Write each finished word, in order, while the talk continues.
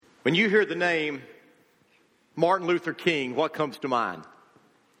When you hear the name Martin Luther King, what comes to mind?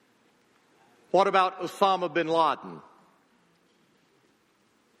 What about Osama bin Laden?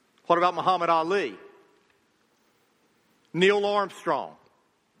 What about Muhammad Ali? Neil Armstrong?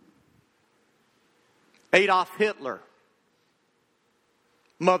 Adolf Hitler?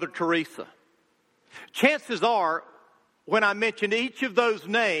 Mother Teresa? Chances are, when I mentioned each of those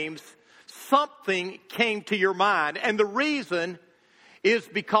names, something came to your mind. And the reason is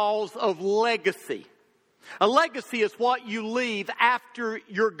because of legacy. A legacy is what you leave after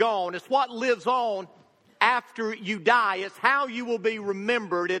you're gone. It's what lives on after you die. It's how you will be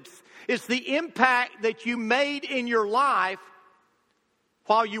remembered. It's the impact that you made in your life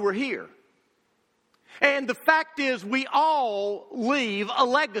while you were here. And the fact is, we all leave a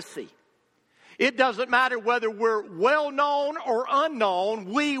legacy. It doesn't matter whether we're well-known or unknown,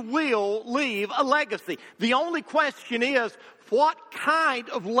 we will leave a legacy. The only question is, what kind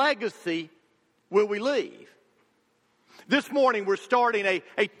of legacy will we leave? This morning we're starting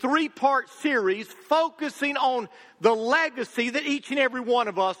a three-part series focusing on the legacy that each and every one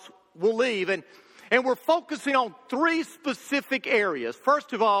of us will leave. And we're focusing on three specific areas.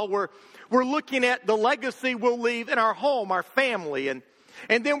 First of all, we're looking at the legacy we'll leave in our home, our family. And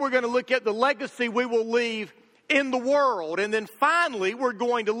then we're going to look at the legacy we will leave in the world. And then finally, we're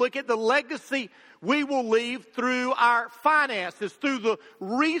going to look at the legacy we will leave through our finances, through the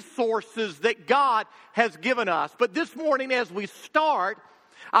resources that God has given us. But this morning, as we start,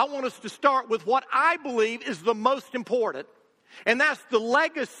 I want us to start with what I believe is the most important. And that's the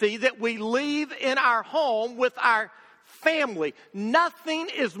legacy that we leave in our home with our family. Nothing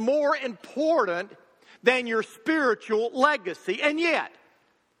is more important than your spiritual legacy. And yet,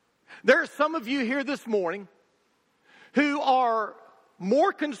 there are some of you here this morning who are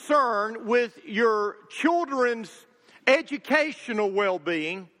more concerned with your children's educational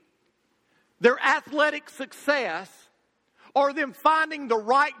well-being, their athletic success, or them finding the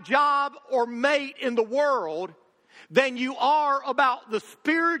right job or mate in the world than you are about the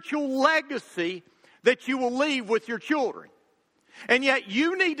spiritual legacy that you will leave with your children. And yet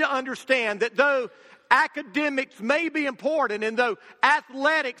you need to understand that though academics may be important, and though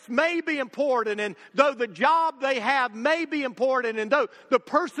athletics may be important, and though the job they have may be important, and though the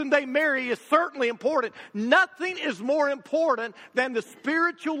person they marry is certainly important, nothing is more important than the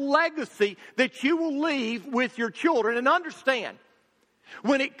spiritual legacy that you will leave with your children. And understand,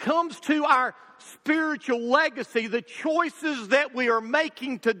 when it comes to our spiritual legacy, the choices that we are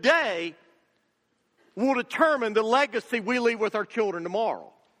making today will determine the legacy we leave with our children tomorrow.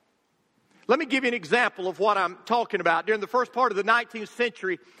 Let me give you an example of what I'm talking about. During the first part of the 19th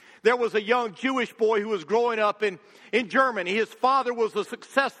century, there was a young Jewish boy who was growing up in Germany. His father was a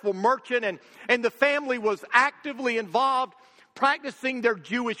successful merchant, and the family was actively involved practicing their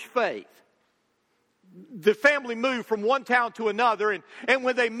Jewish faith. The family moved from one town to another, and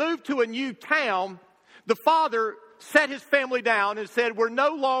when they moved to a new town, the father set his family down and said, we're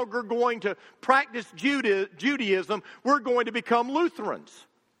no longer going to practice Judaism, we're going to become Lutherans.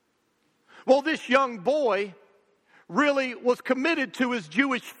 Well, this young boy really was committed to his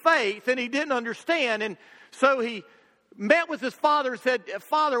Jewish faith, and he didn't understand. And so he met with his father and said,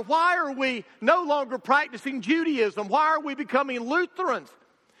 Father, why are we no longer practicing Judaism? Why are we becoming Lutherans?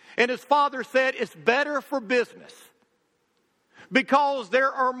 And his father said, it's better for business, because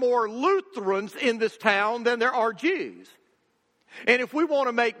there are more Lutherans in this town than there are Jews. And if we want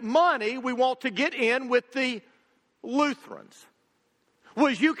to make money, we want to get in with the Lutherans. Well,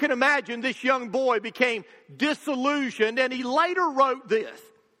 as you can imagine, this young boy became disillusioned, and he later wrote this.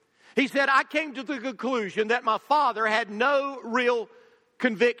 He said, I came to the conclusion that my father had no real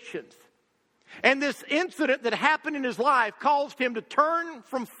convictions. And this incident that happened in his life caused him to turn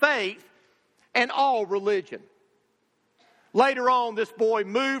from faith and all religion. Later on, this boy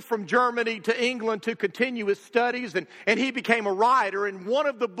moved from Germany to England to continue his studies, and he became a writer. And one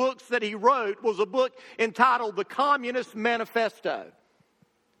of the books that he wrote was a book entitled The Communist Manifesto.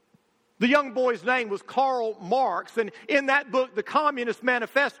 The young boy's name was Karl Marx, and in that book, The Communist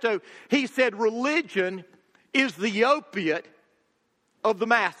Manifesto, he said religion is the opiate of the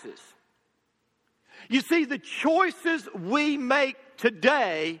masses. You see, the choices we make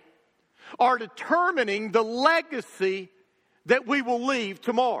today are determining the legacy that we will leave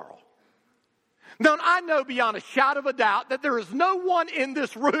tomorrow. Now, I know beyond a shadow of a doubt that there is no one in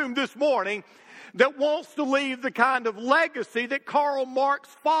this room this morning that wants to leave the kind of legacy that Karl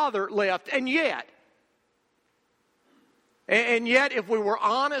Marx's father left. And yet, if we were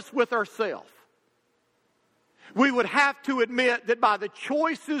honest with ourselves, we would have to admit that by the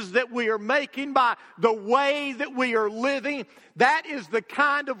choices that we are making, by the way that we are living, that is the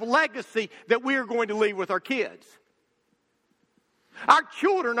kind of legacy that we are going to leave with our kids. Our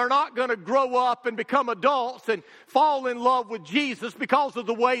children are not going to grow up and become adults and fall in love with Jesus because of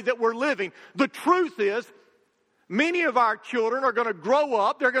the way that we're living. The truth is, many of our children are going to grow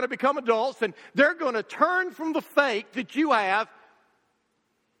up, they're going to become adults, and they're going to turn from the faith that you have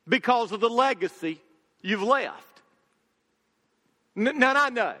because of the legacy you've left. Now,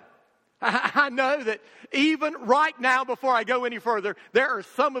 I know that even right now, before I go any further, there are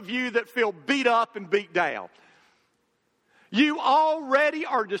some of you that feel beat up and beat down. You already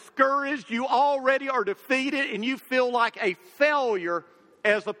are discouraged, you already are defeated, and you feel like a failure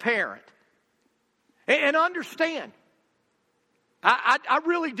as a parent. And understand, I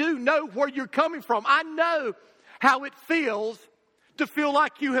really do know where you're coming from. I know how it feels to feel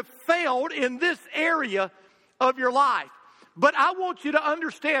like you have failed in this area of your life. But I want you to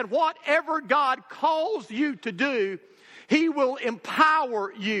understand, whatever God calls you to do, He will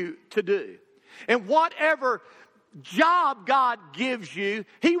empower you to do. And whatever job God gives you,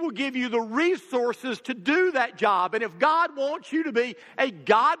 He will give you the resources to do that job. And if God wants you to be a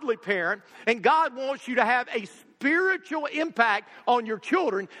godly parent, and God wants you to have a spiritual impact on your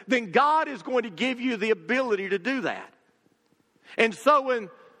children, then God is going to give you the ability to do that. And so in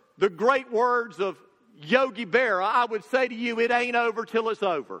the great words of Yogi Berra, I would say to you, it ain't over till it's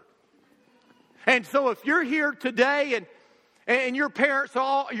over. And so if you're here today and your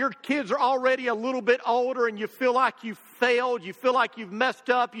your kids are already a little bit older and you feel like you've failed, you feel like you've messed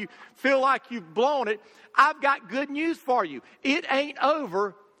up, you feel like you've blown it, I've got good news for you. It ain't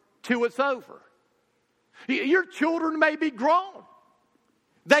over till it's over. Your children may be grown.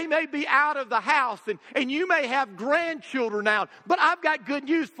 They may be out of the house and you may have grandchildren now. But I've got good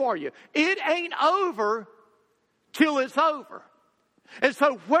news for you. It ain't over till it's over. And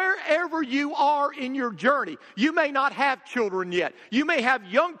so wherever you are in your journey, you may not have children yet. You may have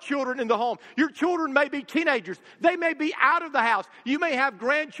young children in the home. Your children may be teenagers. They may be out of the house. You may have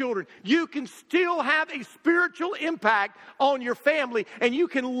grandchildren. You can still have a spiritual impact on your family, and you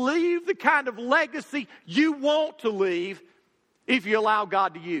can leave the kind of legacy you want to leave if you allow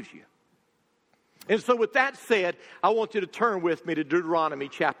God to use you. And so with that said, I want you to turn with me to Deuteronomy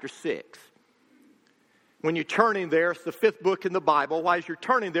chapter 6. When you're turning there, it's the 5th book in the Bible. While you're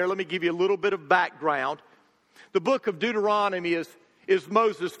turning there, let me give you a little bit of background. The book of Deuteronomy is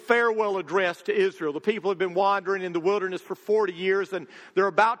Moses' farewell address to Israel. The people have been wandering in the wilderness for 40 years, and they're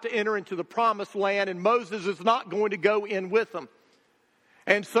about to enter into the promised land, and Moses is not going to go in with them.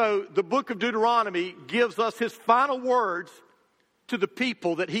 And so the book of Deuteronomy gives us his final words to the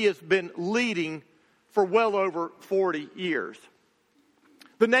people that he has been leading for well over 40 years.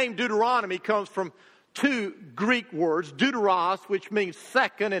 The name Deuteronomy comes from 2 Greek words, deuteros, which means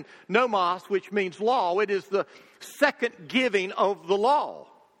second, and nomos, which means law. It is the second giving of the law.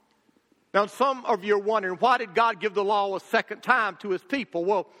 Now, some of you are wondering, why did God give the law a second time to his people?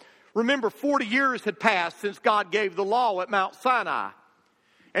 Well, remember, 40 years had passed since God gave the law at Mount Sinai.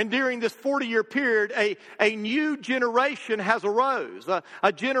 And during this 40-year period, a new generation has arose.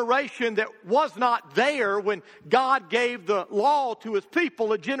 A generation that was not there when God gave the law to his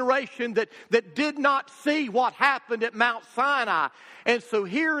people. A generation that did not see what happened at Mount Sinai. And so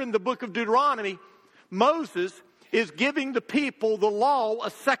here in the book of Deuteronomy, Moses is giving the people the law a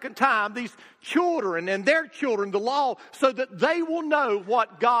second time. These children and their children, the law, so that they will know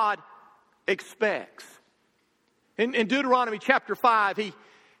what God expects. In Deuteronomy chapter 5,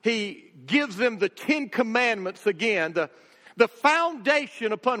 He gives them the 10 Commandments again, the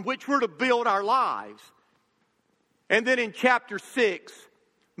foundation upon which we're to build our lives. And then in chapter 6,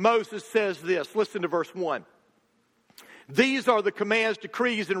 Moses says this. Listen to verse 1. These are the commands,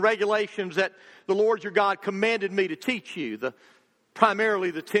 decrees, and regulations that the Lord your God commanded me to teach you, primarily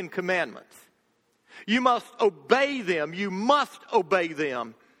the 10 Commandments. You must obey them. You must obey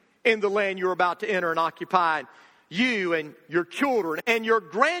them in the land you're about to enter and occupy. You and your children and your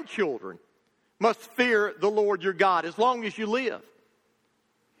grandchildren must fear the Lord your God as long as you live.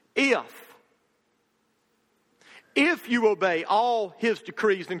 If you obey all his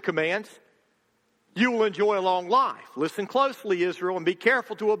decrees and commands, you will enjoy a long life. Listen closely, Israel, and be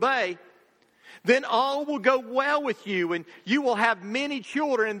careful to obey. Then all will go well with you, and you will have many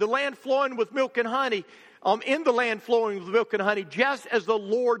children in the land flowing with milk and honey. In the land flowing with milk and honey, just as the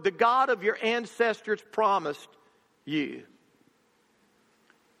Lord, the God of your ancestors, promised you.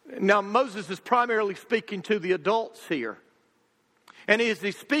 Now, Moses is primarily speaking to the adults here. And as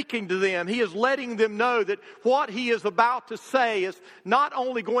he's speaking to them, he is letting them know that what he is about to say is not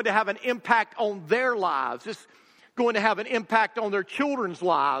only going to have an impact on their lives, it's going to have an impact on their children's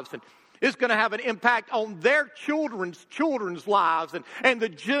lives, and it's going to have an impact on their children's lives and the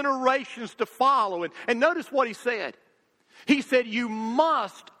generations to follow. And notice what he said. He said, you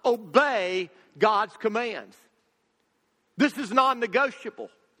must obey God's commands. This is non-negotiable.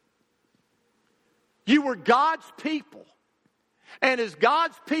 You were God's people. And as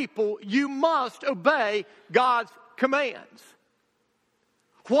God's people, you must obey God's commands.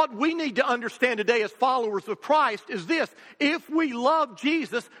 What we need to understand today as followers of Christ is this. If we love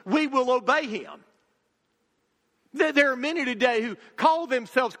Jesus, we will obey Him. There are many today who call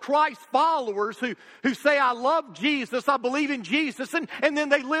themselves Christ followers who say, I love Jesus, I believe in Jesus, and then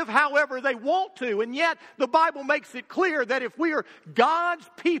they live however they want to. And yet the Bible makes it clear that if we are God's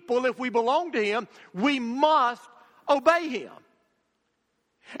people, if we belong to Him, we must obey Him.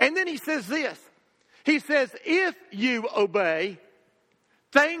 And then he says this. He says, if you obey,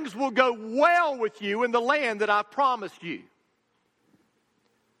 things will go well with you in the land that I've promised you.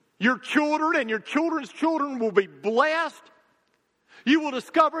 Your children and your children's children will be blessed. You will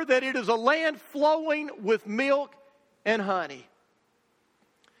discover that it is a land flowing with milk and honey.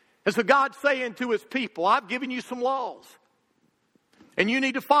 And so God's saying to His people, I've given you some laws. And you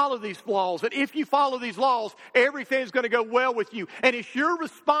need to follow these laws. And if you follow these laws, everything's going to go well with you. And it's your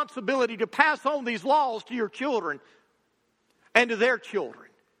responsibility to pass on these laws to your children and to their children.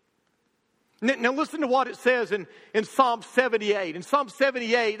 Now listen to what it says in Psalm 78. In Psalm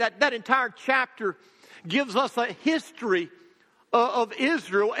 78, that entire chapter gives us a history of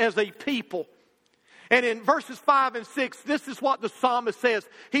Israel as a people. And in verses 5 and 6, this is what the psalmist says.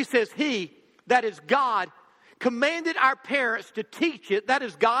 He says, He, that is God, commanded our parents to teach it, that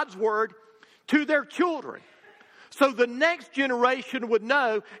is God's word, to their children. So the next generation would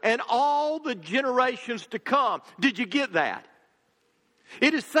know, and all the generations to come. Did you get that?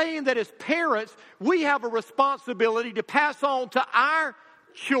 It is saying that as parents, we have a responsibility to pass on to our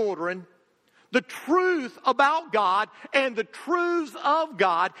children the truth about God and the truths of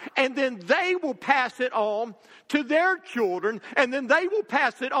God, and then they will pass it on to their children, and then they will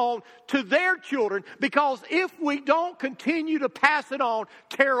pass it on to their children, because if we don't continue to pass it on,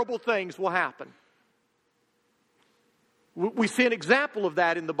 terrible things will happen. We see an example of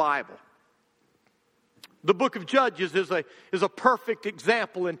that in the Bible. The book of Judges is a perfect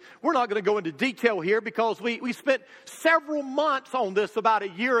example, and we're not going to go into detail here because we spent several months on this about a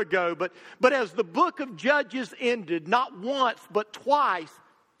year ago, but as the book of Judges ended, not once but twice,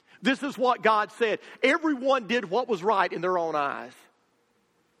 this is what God said. Everyone did what was right in their own eyes.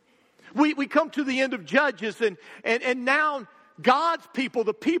 We come to the end of Judges, and now God's people,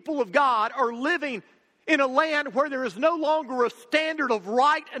 the people of God, are living in a land where there is no longer a standard of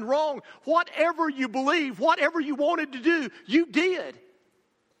right and wrong. Whatever you believe, whatever you wanted to do, you did.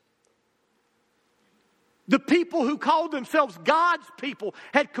 The people who called themselves God's people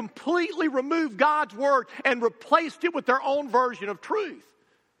had completely removed God's word and replaced it with their own version of truth.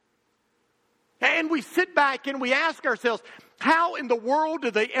 And we sit back and we ask ourselves, how in the world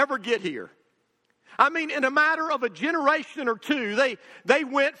did they ever get here? I mean, in a matter of a generation or two, they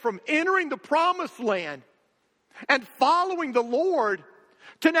went from entering the promised land and following the Lord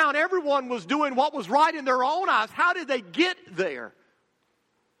to now everyone was doing what was right in their own eyes. How did they get there?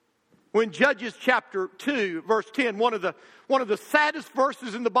 When Judges chapter 2, verse 10, one of the saddest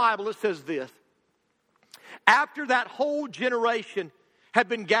verses in the Bible, it says this. After that whole generation had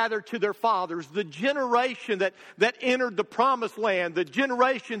been gathered to their fathers, the generation that entered the promised land, the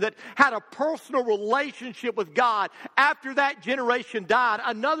generation that had a personal relationship with God, after that generation died,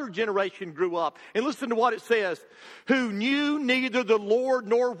 another generation grew up. And listen to what it says, who knew neither the Lord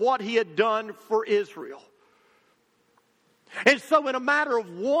nor what He had done for Israel. And so in a matter of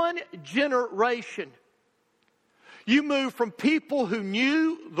one generation, you move from people who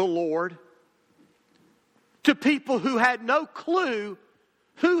knew the Lord to people who had no clue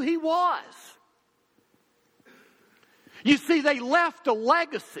who He was. You see, they left a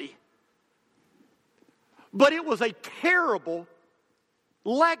legacy, but it was a terrible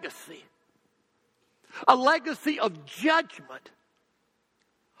legacy. A legacy of judgment.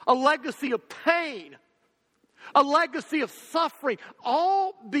 A legacy of pain. A legacy of suffering.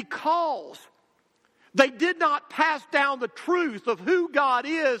 All because they did not pass down the truth of who God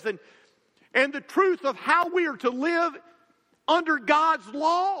is and the truth of how we are to live under God's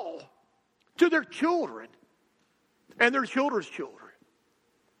law to their children and their children's children.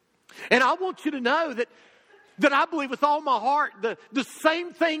 And I want you to know that I believe with all my heart the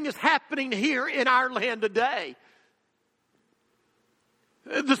same thing is happening here in our land today.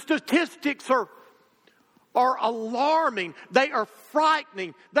 The statistics are alarming. They are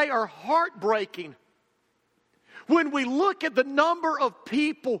frightening. They are heartbreaking. When we look at the number of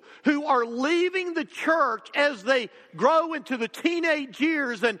people who are leaving the church as they grow into the teenage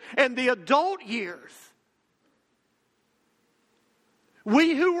years and the adult years.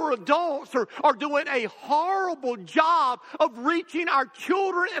 We who are adults are doing a horrible job of reaching our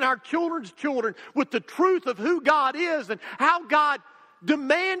children and our children's children with the truth of who God is and how God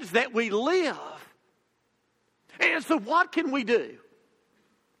demands that we live. And so what can we do?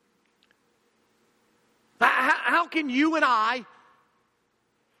 How can you and I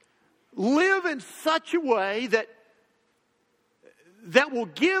live in such a way that will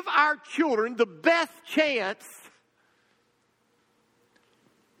give our children the best chance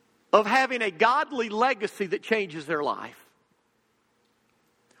of having a godly legacy that changes their life?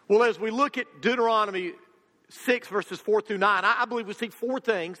 Well, as we look at Deuteronomy 6, verses 4 through 9, I believe we see four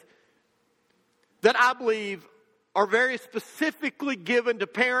things that I believe are very specifically given to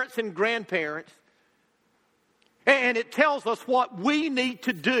parents and grandparents. And it tells us what we need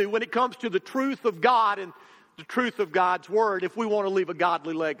to do when it comes to the truth of God and the truth of God's Word if we want to leave a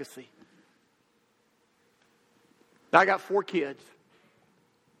godly legacy. Now, I got 4 kids.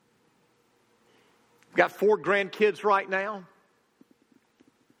 I've got 4 grandkids right now.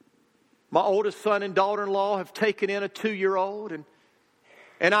 My oldest son and daughter-in-law have taken in a 2-year-old.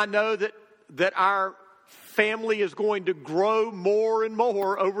 And I know that our family is going to grow more and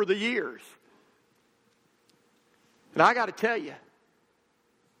more over the years. And I got to tell you,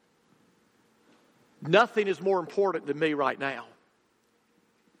 nothing is more important to me right now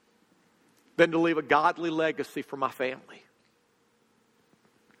than to leave a godly legacy for my family.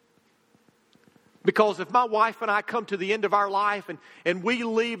 Because if my wife and I come to the end of our life and we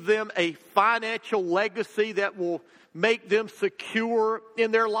leave them a financial legacy that will make them secure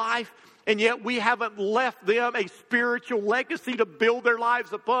in their life, and yet we haven't left them a spiritual legacy to build their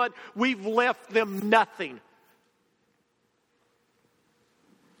lives upon, we've left them nothing.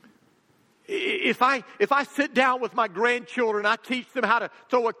 If I sit down with my grandchildren, I teach them how to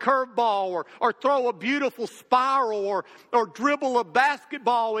throw a curveball or throw a beautiful spiral or dribble a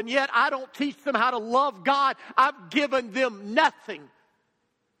basketball, and yet I don't teach them how to love God, I've given them nothing.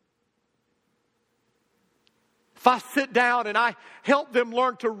 If I sit down and I help them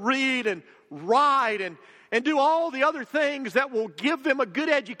learn to read and write and do all the other things that will give them a good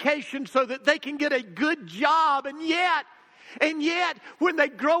education so that they can get a good job, and yet, when they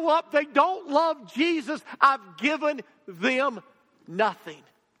grow up, they don't love Jesus, I've given them nothing.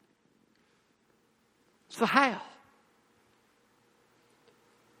 So how?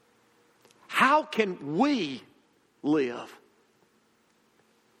 How can we live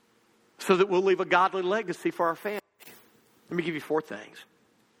so that we'll leave a godly legacy for our family? Let me give you 4 things.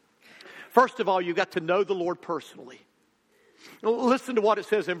 First of all, you've got to know the Lord personally. Listen to what it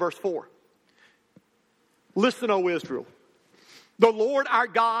says in verse 4. Listen, O Israel. The Lord our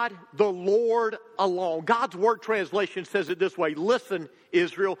God, the Lord alone. God's Word translation says it this way. Listen,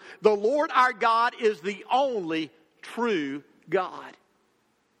 Israel. The Lord our God is the only true God.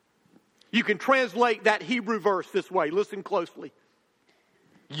 You can translate that Hebrew verse this way. Listen closely.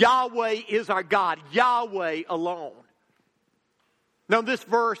 Yahweh is our God. Yahweh alone. Now this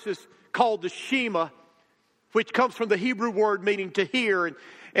verse is called the Shema, which comes from the Hebrew word meaning to hear.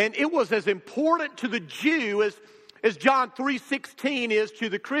 And it was as important to the Jew as John 3:16 is to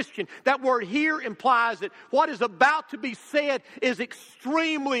the Christian. That word here implies that what is about to be said is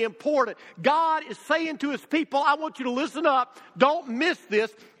extremely important. God is saying to His people, I want you to listen up. Don't miss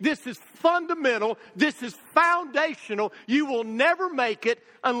this. This is fundamental. This is foundational. You will never make it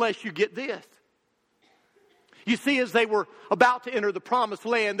unless you get this. You see, as they were about to enter the promised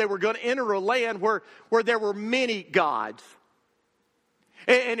land, they were going to enter a land where there were many gods.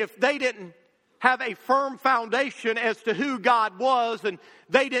 And if they didn't have a firm foundation as to who God was and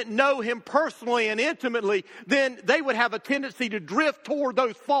they didn't know Him personally and intimately, then they would have a tendency to drift toward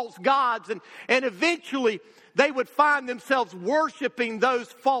those false gods and eventually they would find themselves worshiping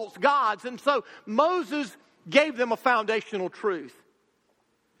those false gods. And so Moses gave them a foundational truth.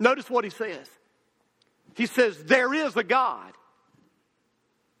 Notice what he says. He says, there is a God.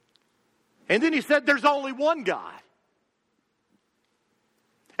 And then he said, there's only one God.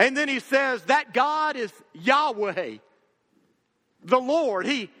 And then he says, that God is Yahweh, the Lord.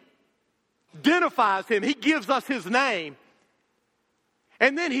 He identifies Him. He gives us His name.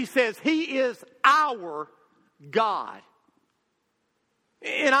 And then he says, He is our God.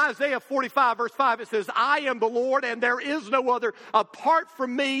 In Isaiah 45, verse 5, it says, I am the Lord and there is no other. Apart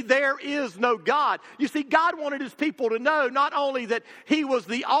from me, there is no God. You see, God wanted his people to know not only that he was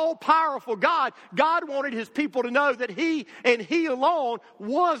the all-powerful God, God wanted his people to know that he and he alone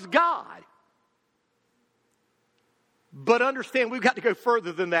was God. But understand, we've got to go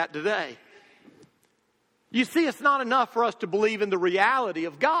further than that today. You see, it's not enough for us to believe in the reality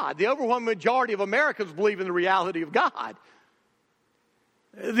of God. The overwhelming majority of Americans believe in the reality of God.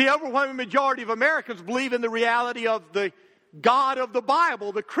 The overwhelming majority of Americans believe in the reality of the God of the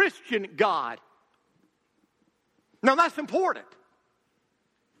Bible, the Christian God. Now, that's important.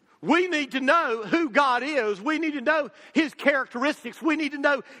 We need to know who God is. We need to know his characteristics. We need to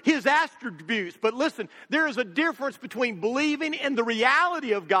know his attributes. But listen, there is a difference between believing in the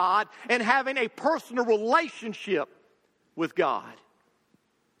reality of God and having a personal relationship with God.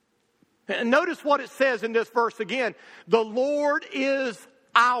 And notice what it says in this verse again. The Lord is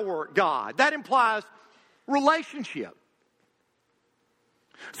our God. That implies relationship.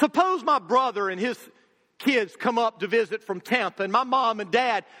 Suppose my brother and his kids come up to visit from Tampa, and my mom and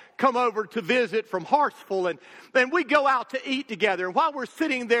dad come over to visit from Hartsville, and we go out to eat together. And while we're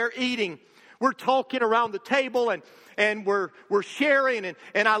sitting there eating, we're talking around the table, and we're sharing,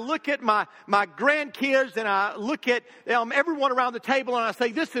 and I look at my grandkids, and I look at everyone around the table, and I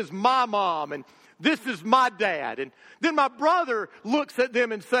say, this is my mom, and this is my dad. And then my brother looks at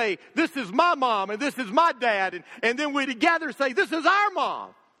them and say, this is my mom and this is my dad. And then we together say, this is our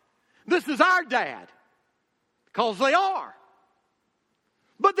mom. This is our dad. Because they are.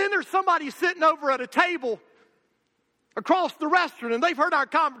 But then there's somebody sitting over at a table across the restaurant and they've heard our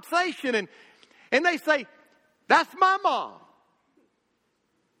conversation and they say, that's my mom.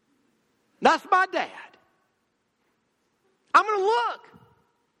 That's my dad. I'm going to look.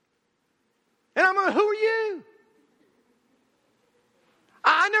 And I'm going, who are you?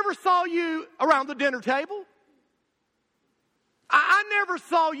 I never saw you around the dinner table. I never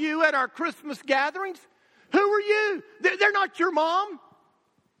saw you at our Christmas gatherings. Who are you? They're not your mom.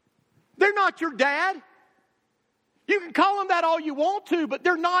 They're not your dad. You can call them that all you want to, but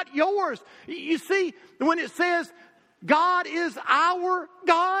they're not yours. You see, when it says God is our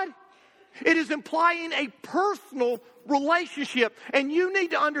God, it is implying a personal relationship. And you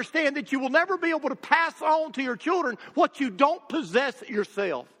need to understand that you will never be able to pass on to your children what you don't possess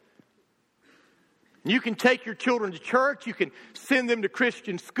yourself. You can take your children to church. You can send them to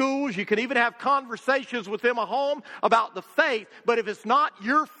Christian schools. You can even have conversations with them at home about the faith. But if it's not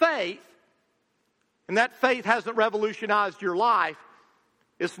your faith, and that faith hasn't revolutionized your life,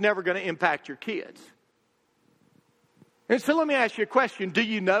 it's never going to impact your kids. And so let me ask you a question. Do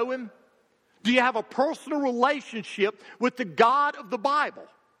you know him? Do you have a personal relationship with the God of the Bible?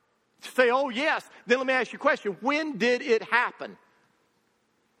 You say, oh yes. Then let me ask you a question. When did it happen?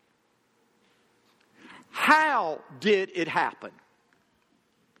 How did it happen?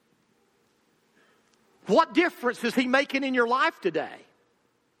 What difference is he making in your life today?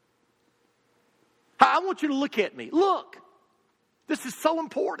 I want you to look at me. Look. This is so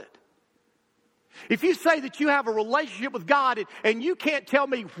important. If you say that you have a relationship with God and you can't tell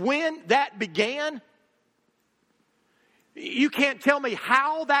me when that began, you can't tell me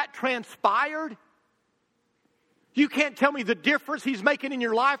how that transpired, you can't tell me the difference he's making in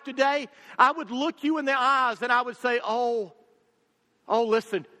your life today, I would look you in the eyes and I would say, oh,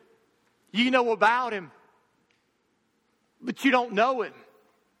 listen, you know about him, but you don't know him.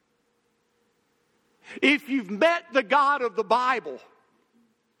 If you've met the God of the Bible,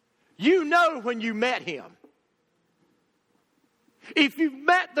 you know when you met him. If you've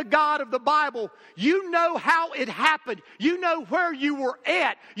met the God of the Bible, you know how it happened. You know where you were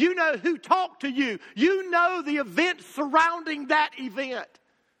at. You know who talked to you. You know the events surrounding that event.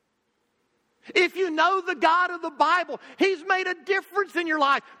 If you know the God of the Bible, he's made a difference in your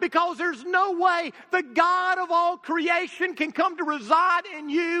life, because there's no way the God of all creation can come to reside in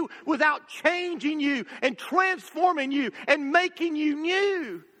you without changing you and transforming you and making you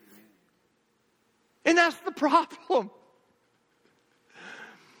new. And that's the problem.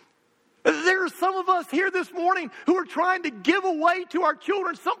 There are some of us here this morning who are trying to give away to our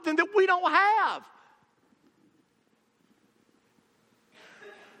children something that we don't have.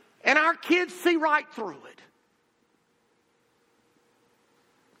 And our kids see right through it.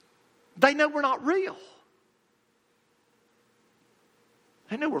 They know we're not real.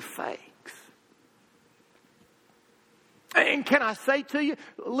 They know we're fakes. And can I say to you,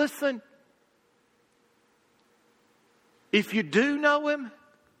 listen, if you do know him,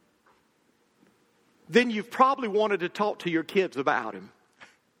 then you've probably wanted to talk to your kids about him.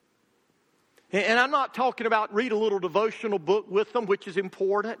 And I'm not talking about read a little devotional book with them, which is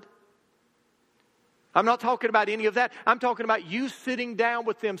important. I'm not talking about any of that. I'm talking about you sitting down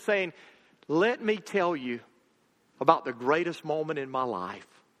with them saying, let me tell you about the greatest moment in my life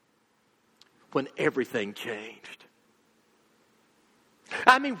when everything changed.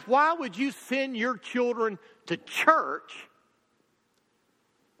 I mean, why would you send your children to church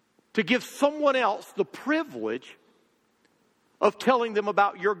to give someone else the privilege of telling them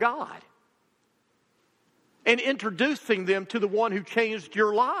about your God and introducing them to the one who changed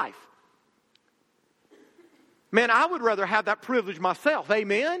your life? Man, I would rather have that privilege myself.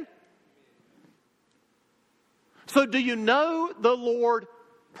 Amen? So do you know the Lord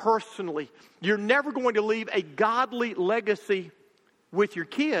personally? You're never going to leave a godly legacy with your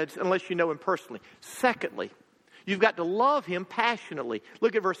kids unless you know Him personally. Secondly, you've got to love Him passionately.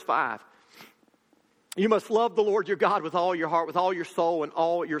 Look at verse 5. You must love the Lord your God with all your heart, with all your soul, and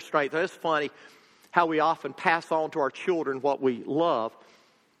all your strength. Now, it's funny how we often pass on to our children what we love.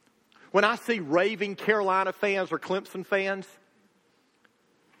 When I see raving Carolina fans or Clemson fans,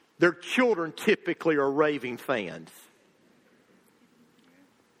 their children typically are raving fans.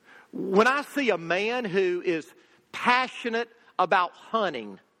 When I see a man who is passionate about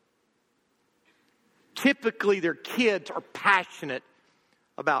hunting, typically their kids are passionate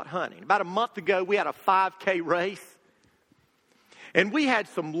about hunting. About a month ago, we had a 5K race. And we had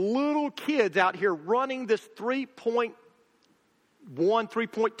some little kids out here running this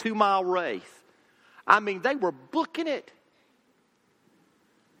 3.2 mile race. I mean, they were booking it.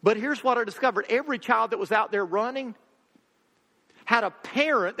 But here's what I discovered. Every child that was out there running had a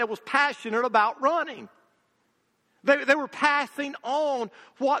parent that was passionate about running. They were passing on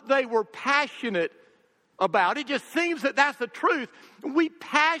what they were passionate about. It just seems that that's the truth. We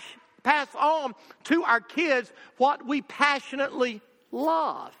pass on to our kids what we passionately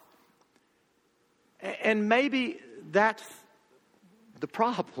love. And maybe that's the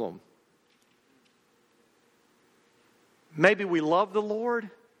problem. Maybe we love the Lord.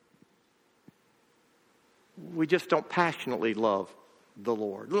 We just don't passionately love the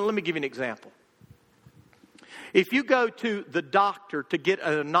Lord. Let me give you an example. If you go to the doctor to get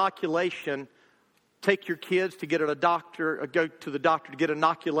an inoculation, take your kids to get go to the doctor to get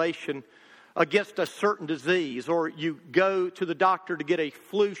inoculation against a certain disease, or you go to the doctor to get a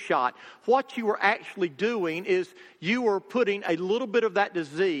flu shot, what you are actually doing is you are putting a little bit of that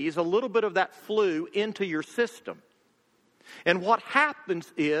disease, a little bit of that flu into your system. And what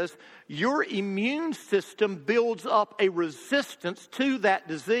happens is your immune system builds up a resistance to that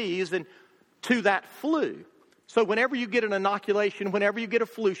disease and to that flu. So whenever you get an inoculation, whenever you get a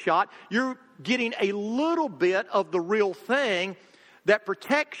flu shot, you're getting a little bit of the real thing that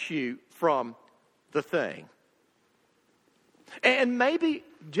protects you from the thing. And maybe,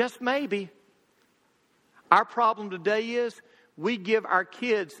 just maybe, our problem today is we give our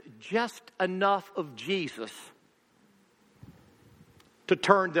kids just enough of Jesus to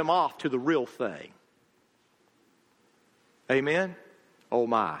turn them off to the real thing. Amen? Oh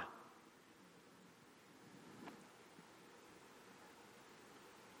my.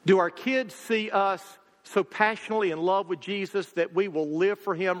 Do our kids see us so passionately in love with Jesus that we will live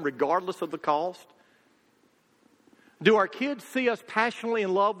for Him regardless of the cost? Do our kids see us passionately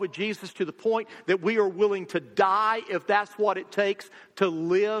in love with Jesus to the point that we are willing to die if that's what it takes to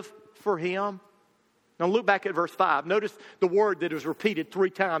live for Him? Now look back at verse 5. Notice the word that is repeated 3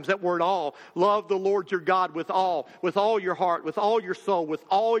 times, that word all. Love the Lord your God with all your heart, with all your soul, with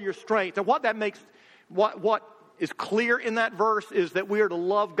all your strength. And what that makes, what is clear in that verse is that we are to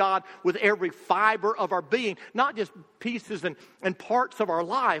love God with every fiber of our being, not just pieces and parts of our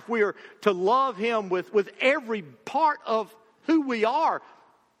life. We are to love Him with every part of who we are.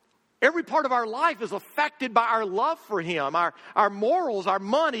 Every part of our life is affected by our love for Him, our morals, our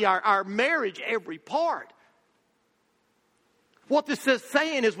money, our marriage, every part. What this is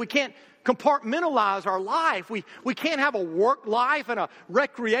saying is we can't compartmentalize our life. We can't have a work life and a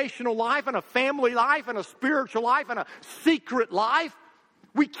recreational life and a family life and a spiritual life and a secret life.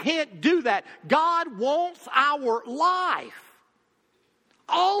 We can't do that. God wants our life.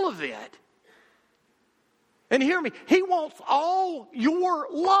 All of it. And hear me, He wants all your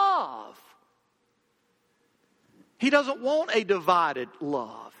love. He doesn't want a divided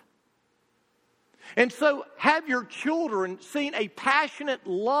love. And so have your children seen a passionate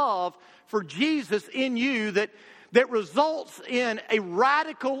love for Jesus in you that results in a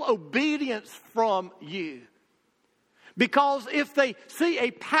radical obedience from you. Because if they see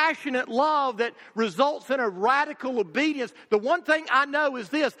a passionate love that results in a radical obedience, the one thing I know is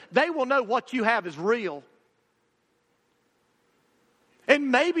this: they will know what you have is real. And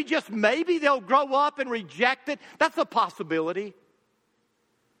maybe, just maybe, they'll grow up and reject it. That's a possibility.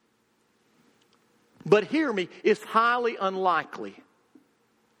 But hear me, it's highly unlikely.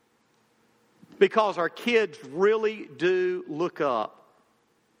 Because our kids really do look up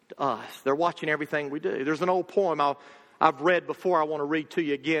to us. They're watching everything we do. There's an old poem I've read before. I want to read to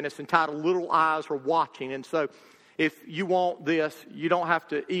you again. It's entitled Little Eyes Are Watching. And so if you want this, you don't have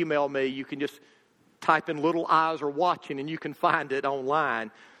to email me. You can just type in Little Eyes Are Watching and you can find it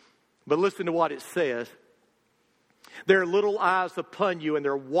online. But listen to what it says. There are little eyes upon you and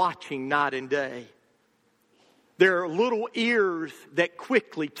they're watching night and day. There are little ears that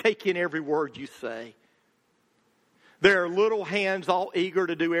quickly take in every word you say. There are little hands all eager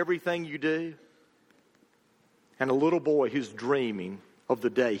to do everything you do. And a little boy who's dreaming of the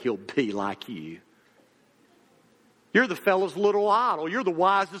day he'll be like you. You're the fellow's little idol. You're the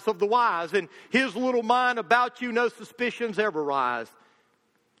wisest of the wise. And his little mind about you, no suspicions ever rise.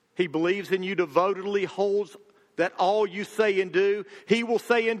 He believes in you devotedly, holds that all you say and do, he will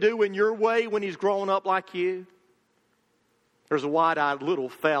say and do in your way when he's grown up like you. There's a wide-eyed little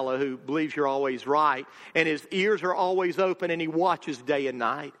fella who believes you're always right, and his ears are always open, and he watches day and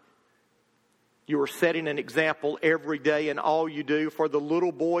night. You are setting an example every day in all you do for the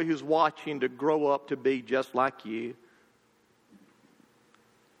little boy who's watching to grow up to be just like you.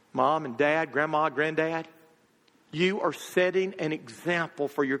 Mom and Dad, Grandma, Granddad, you are setting an example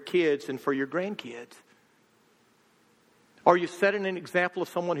for your kids and for your grandkids. Are you setting an example of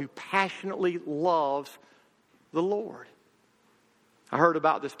someone who passionately loves the Lord? I heard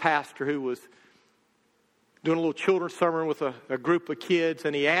about this pastor who was doing a little children's sermon with a group of kids,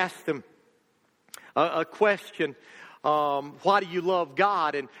 and he asked them a question, why do you love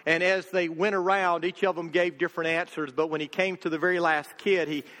God? And as they went around, each of them gave different answers, but when he came to the very last kid,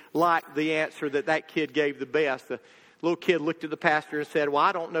 he liked the answer that kid gave the best. The little kid looked at the pastor and said, well,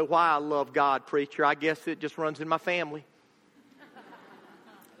 I don't know why I love God, preacher. I guess it just runs in my family.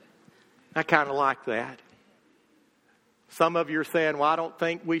 I kind of like that. Some of you are saying, well, I don't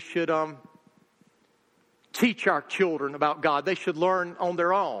think we should teach our children about God. They should learn on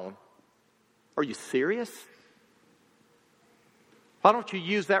their own. Are you serious? Why don't you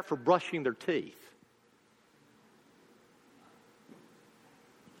use that for brushing their teeth?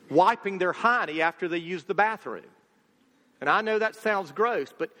 Wiping their hiney after they use the bathroom. And I know that sounds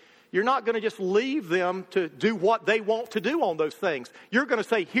gross, but you're not going to just leave them to do what they want to do on those things. You're going to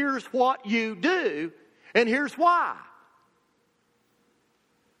say, here's what you do, and here's why.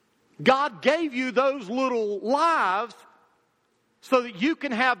 God gave you those little lives so that you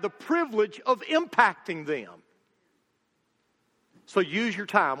can have the privilege of impacting them. So use your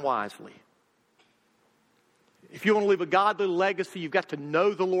time wisely. If you want to leave a godly legacy, you've got to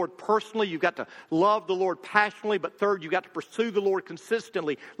know the Lord personally. You've got to love the Lord passionately. But third, you've got to pursue the Lord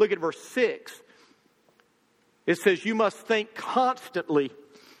consistently. Look at verse 6. It says, you must think constantly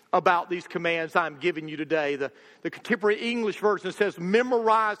about these commands I'm giving you today. The contemporary English version says,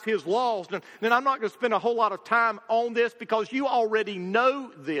 memorize his laws. And I'm not going to spend a whole lot of time on this because you already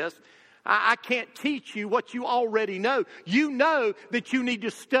know this. I can't teach you what you already know. You know that you need to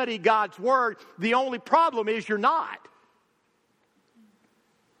study God's Word. The only problem is you're not.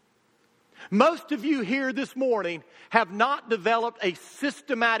 Most of you here this morning have not developed a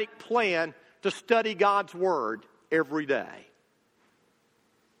systematic plan to study God's Word every day.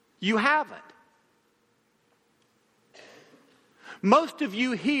 You haven't. Most of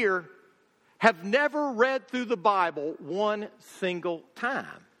you here have never read through the Bible one single time.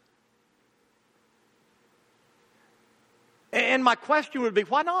 And my question would be,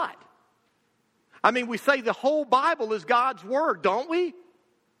 why not? I mean, we say the whole Bible is God's Word, don't we?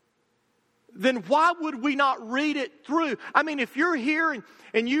 Then why would we not read it through? I mean, if you're here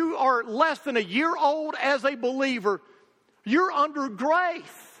and you are less than a year old as a believer, you're under grace.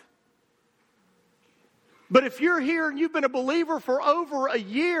 But if you're here and you've been a believer for over a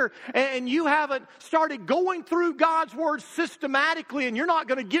year and you haven't started going through God's Word systematically and you're not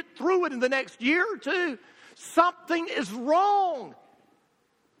going to get through it in the next year or two, something is wrong.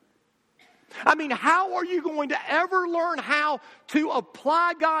 I mean, how are you going to ever learn how to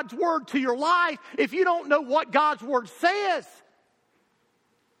apply God's Word to your life if you don't know what God's Word says?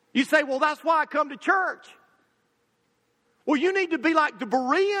 You say, well, that's why I come to church. Well, you need to be like the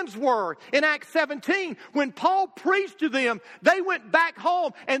Bereans were in Acts 17. When Paul preached to them, they went back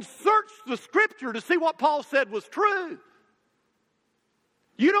home and searched the Scripture to see what Paul said was true.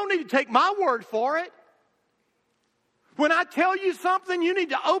 You don't need to take my word for it. When I tell you something, you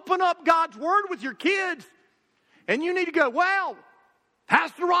need to open up God's Word with your kids. And you need to go, well,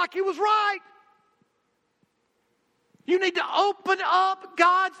 Pastor Rocky was right. You need to open up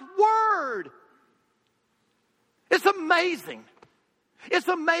God's Word. It's amazing. It's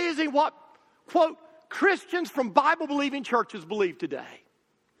amazing what, quote, Christians from Bible-believing churches believe today.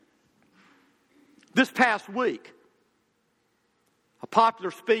 This past week, a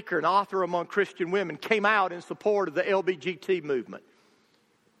popular speaker and author among Christian women came out in support of the LGBT movement.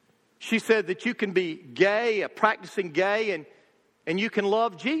 She said that you can be gay, a practicing gay, and you can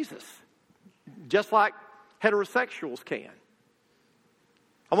love Jesus, just like heterosexuals can.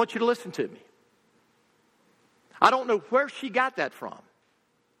 I want you to listen to me. I don't know where she got that from,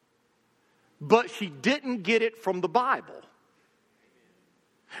 but she didn't get it from the Bible.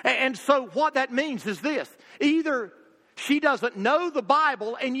 And so what that means is this. Either she doesn't know the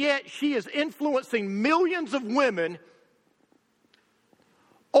Bible and yet she is influencing millions of women,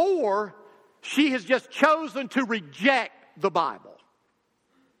 or she has just chosen to reject the Bible.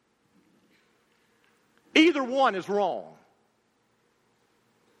 Either one is wrong.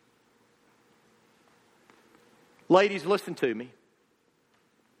 Ladies, listen to me.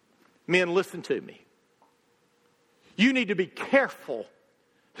 Men, listen to me. You need to be careful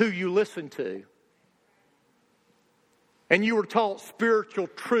who you listen to. And you were taught spiritual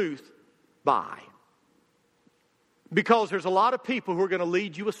truth by. Because there's a lot of people who are going to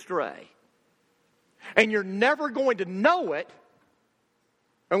lead you astray. And you're never going to know it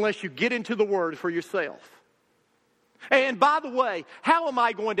unless you get into the Word for yourself. And by the way, how am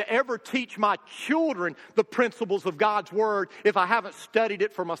I going to ever teach my children the principles of God's Word if I haven't studied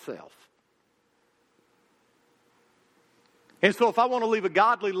it for myself? And so if I want to leave a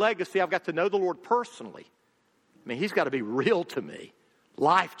godly legacy, I've got to know the Lord personally. I mean, He's got to be real to me,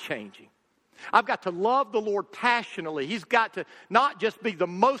 life-changing. I've got to love the Lord passionately. He's got to not just be the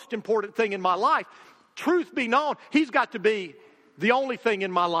most important thing in my life. Truth be known, He's got to be the only thing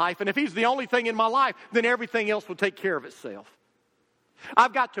in my life. And if He's the only thing in my life, then everything else will take care of itself.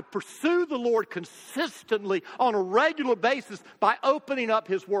 I've got to pursue the Lord consistently on a regular basis by opening up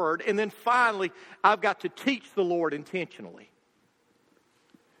His Word. And then finally, I've got to teach the Lord intentionally.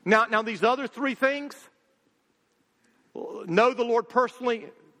 Now these other three things, know the Lord personally,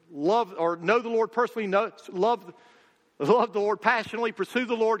 love the Lord passionately, pursue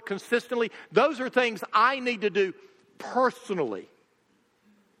the Lord consistently. Those are things I need to do personally.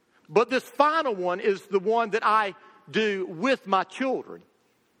 But this final one is the one that I do with my children.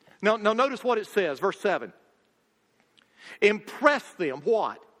 Now notice what it says, verse 7. Impress them,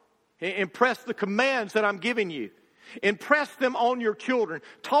 what? Impress the commands that I'm giving you. Impress them on your children.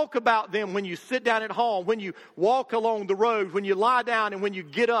 Talk about them when you sit down at home, when you walk along the road, when you lie down and when you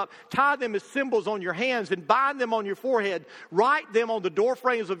get up. Tie them as symbols on your hands and bind them on your forehead. Write them on the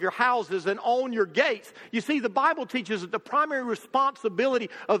doorframes of your houses and on your gates. You see, the Bible teaches that the primary responsibility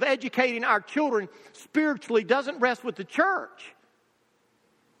of educating our children spiritually doesn't rest with the church.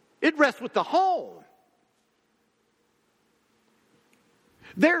 It rests with the home.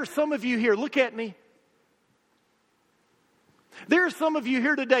 There are some of you here, look at me. There are some of you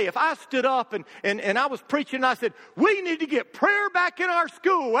here today, if I stood up and I was preaching and I said, we need to get prayer back in our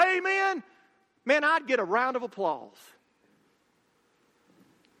school, amen? Man, I'd get a round of applause.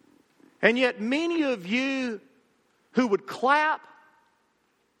 And yet many of you who would clap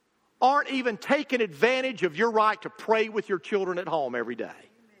aren't even taking advantage of your right to pray with your children at home every day.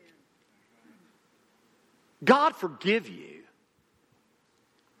 God forgive you.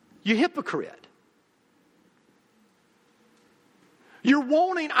 You hypocrite. You're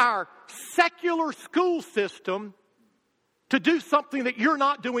wanting our secular school system to do something that you're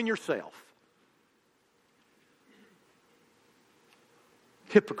not doing yourself.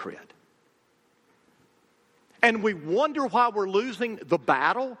 Hypocrite. And we wonder why we're losing the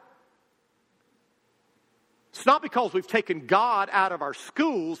battle. It's not because we've taken God out of our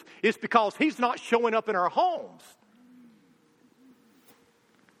schools. It's because He's not showing up in our homes.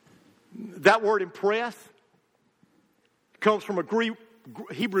 That word impress comes from a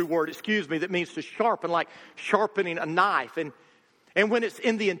Hebrew word, that means to sharpen, like sharpening a knife. And when it's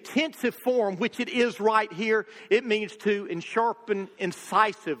in the intensive form, which it is right here, it means to sharpen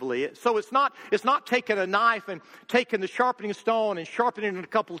incisively. So it's not taking a knife and taking the sharpening stone and sharpening it a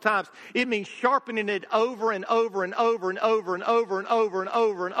couple of times. It means sharpening it over and over and over and over and over and over and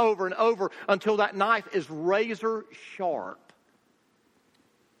over and over and over until that knife is razor sharp.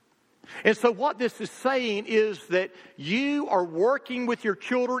 And so what this is saying is that you are working with your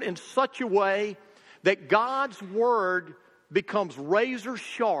children in such a way that God's Word becomes razor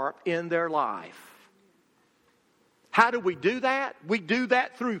sharp in their life. How do we do that? We do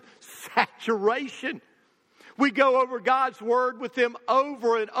that through saturation. We go over God's Word with them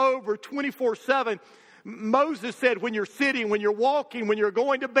over and over, 24/7. Moses said, when you're sitting, when you're walking, when you're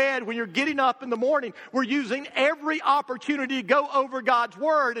going to bed, when you're getting up in the morning, we're using every opportunity to go over God's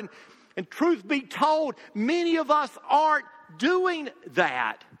Word. And truth be told, many of us aren't doing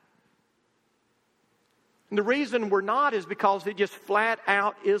that. And the reason we're not is because it just flat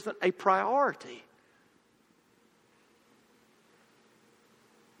out isn't a priority.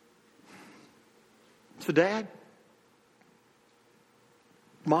 So Dad,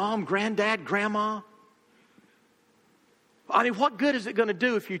 Mom, Granddad, Grandma, I mean, what good is it going to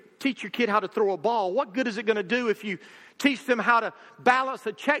do if you teach your kid how to throw a ball? What good is it going to do if you teach them how to balance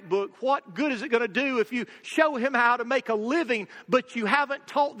a checkbook? What good is it going to do if you show him how to make a living, but you haven't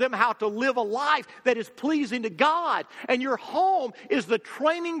taught them how to live a life that is pleasing to God? And your home is the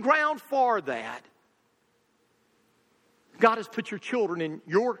training ground for that. God has put your children in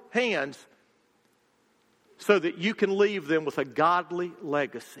your hands so that you can leave them with a godly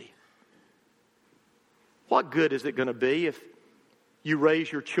legacy. What good is it going to be if you raise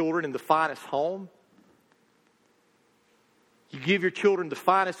your children in the finest home? You give your children the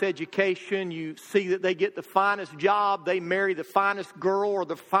finest education. You see that they get the finest job. They marry the finest girl or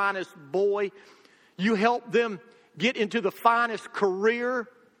the finest boy. You help them get into the finest career.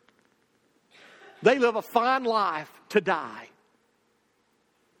 They live a fine life to die.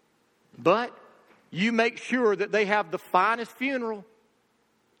 But you make sure that they have the finest funeral.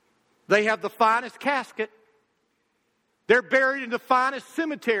 They have the finest casket. They're buried in the finest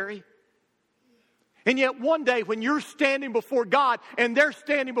cemetery. And yet one day when you're standing before God and they're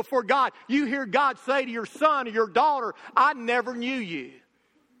standing before God, you hear God say to your son or your daughter, I never knew you.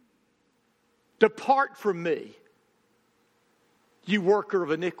 Depart from me, you worker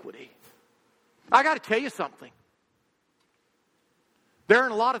of iniquity. I got to tell you something. There are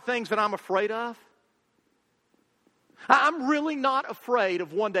a lot of things that I'm afraid of. I'm really not afraid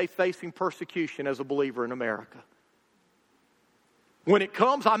of one day facing persecution as a believer in America. When it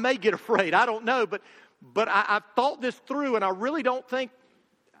comes, I may get afraid. I don't know. But I've thought this through, and I really don't think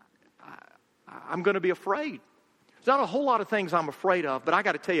I'm going to be afraid. There's not a whole lot of things I'm afraid of, but I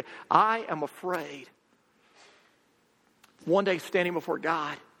got to tell you, I am afraid. One day standing before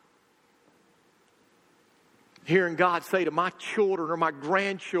God, hearing God say to my children or my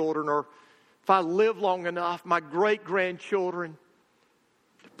grandchildren, or if I live long enough, my great-grandchildren,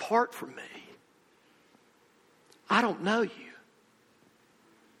 depart from me. I don't know you.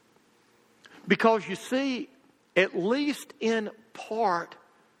 Because you see, at least in part,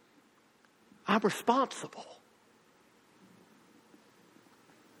 I'm responsible.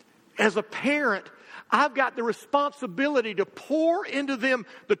 As a parent, I've got the responsibility to pour into them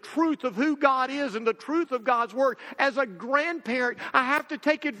the truth of who God is and the truth of God's Word. As a grandparent, I have to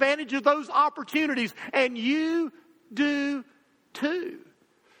take advantage of those opportunities, and you do too.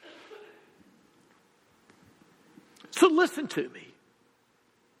 So listen to me.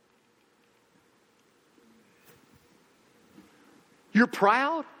 You're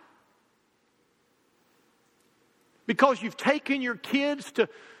proud because you've taken your kids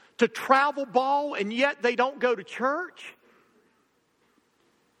to travel ball and yet they don't go to church.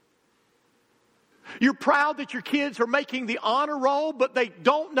 You're proud that your kids are making the honor roll but they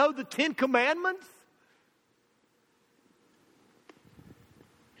don't know the 10 Commandments.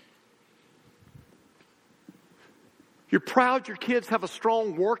 You're proud your kids have a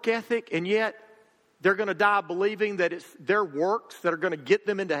strong work ethic and yet they're going to die believing that it's their works that are going to get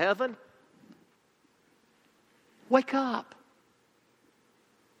them into heaven. Wake up.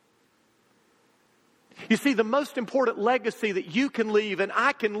 You see, the most important legacy that you can leave and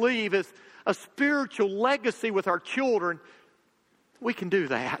I can leave is a spiritual legacy with our children. We can do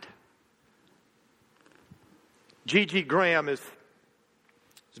that. Gigi Graham is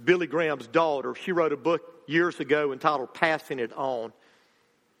Billy Graham's daughter. She wrote a book years ago entitled Passing It On.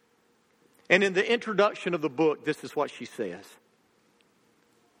 And in the introduction of the book, this is what she says.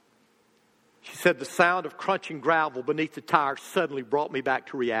 She said, the sound of crunching gravel beneath the tires suddenly brought me back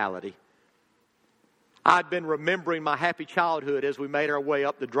to reality. I'd been remembering my happy childhood as we made our way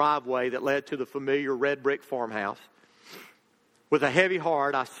up the driveway that led to the familiar red brick farmhouse. With a heavy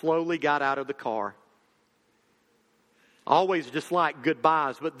heart, I slowly got out of the car. I always disliked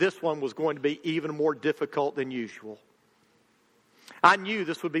goodbyes, but this one was going to be even more difficult than usual. I knew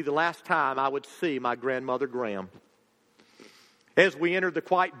this would be the last time I would see my grandmother Graham. As we entered the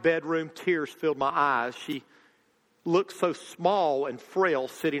quiet bedroom, tears filled my eyes. She looked so small and frail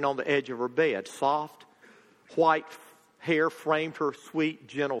sitting on the edge of her bed. Soft, white hair framed her sweet,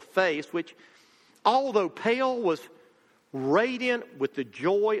 gentle face, which, although pale, was radiant with the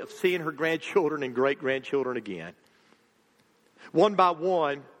joy of seeing her grandchildren and great-grandchildren again. One by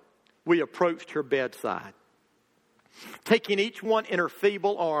one, we approached her bedside. Taking each one in her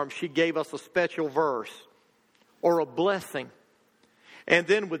feeble arms, she gave us a special verse or a blessing. And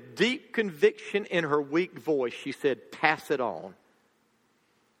then with deep conviction in her weak voice, she said, "Pass it on."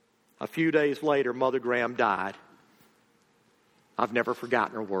 A few days later, Mother Graham died. I've never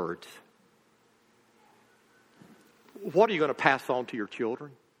forgotten her words. What are you going to pass on to your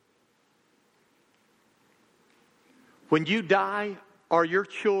children? When you die, are your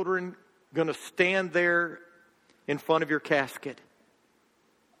children going to stand there in front of your casket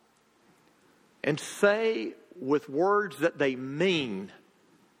and say with words that they mean,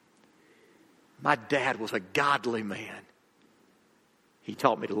 "My dad was a godly man. He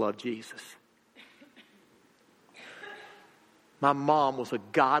taught me to love Jesus. My mom was a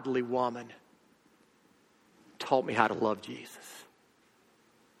godly woman. Taught me how to love Jesus"?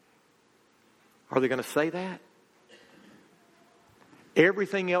 Are they going to say that?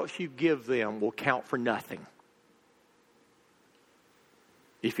 Everything else you give them will count for nothing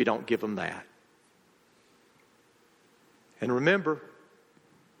if you don't give them that. And remember,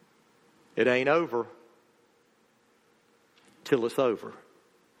 it ain't over till it's over.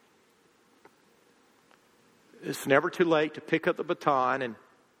 It's never too late to pick up the baton and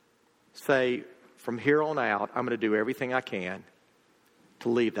say, from here on out, I'm going to do everything I can to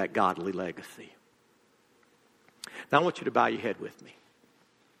leave that godly legacy. Now I want you to bow your head with me.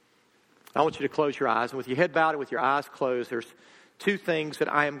 I want you to close your eyes. And with your head bowed and with your eyes closed, there's two things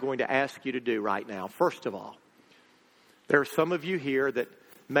that I am going to ask you to do right now. First of all, there are some of you here that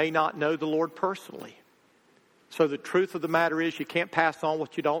may not know the Lord personally. So the truth of the matter is you can't pass on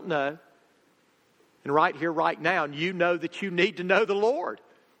what you don't know. And right here, right now, you know that you need to know the Lord.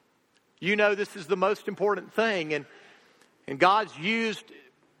 You know this is the most important thing. And God's used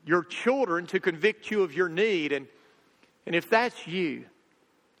your children to convict you of your need. And if that's you,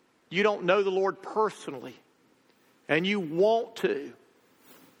 you don't know the Lord personally, and you want to,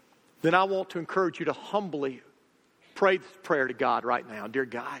 then I want to encourage you to humbly pray this prayer to God right now. Dear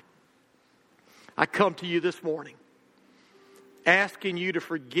God, I come to you this morning asking you to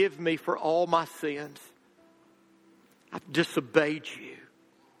forgive me for all my sins. I've disobeyed you.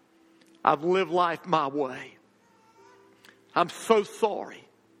 I've lived life my way. I'm so sorry.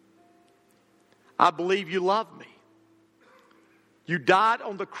 I believe you love me. You died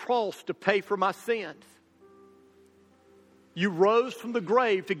on the cross to pay for my sins. You rose from the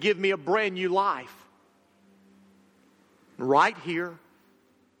grave to give me a brand new life. Right here,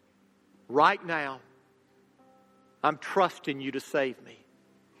 right now, I'm trusting you to save me.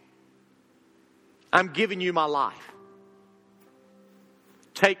 I'm giving you my life.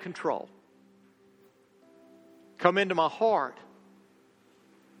 Take control. Come into my heart.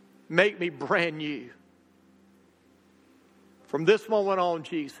 Make me brand new. From this moment on,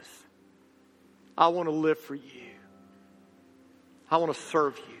 Jesus, I want to live for you. I want to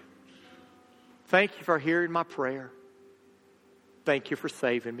serve you. Thank you for hearing my prayer. Thank you for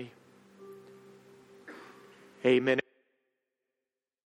saving me. Amen.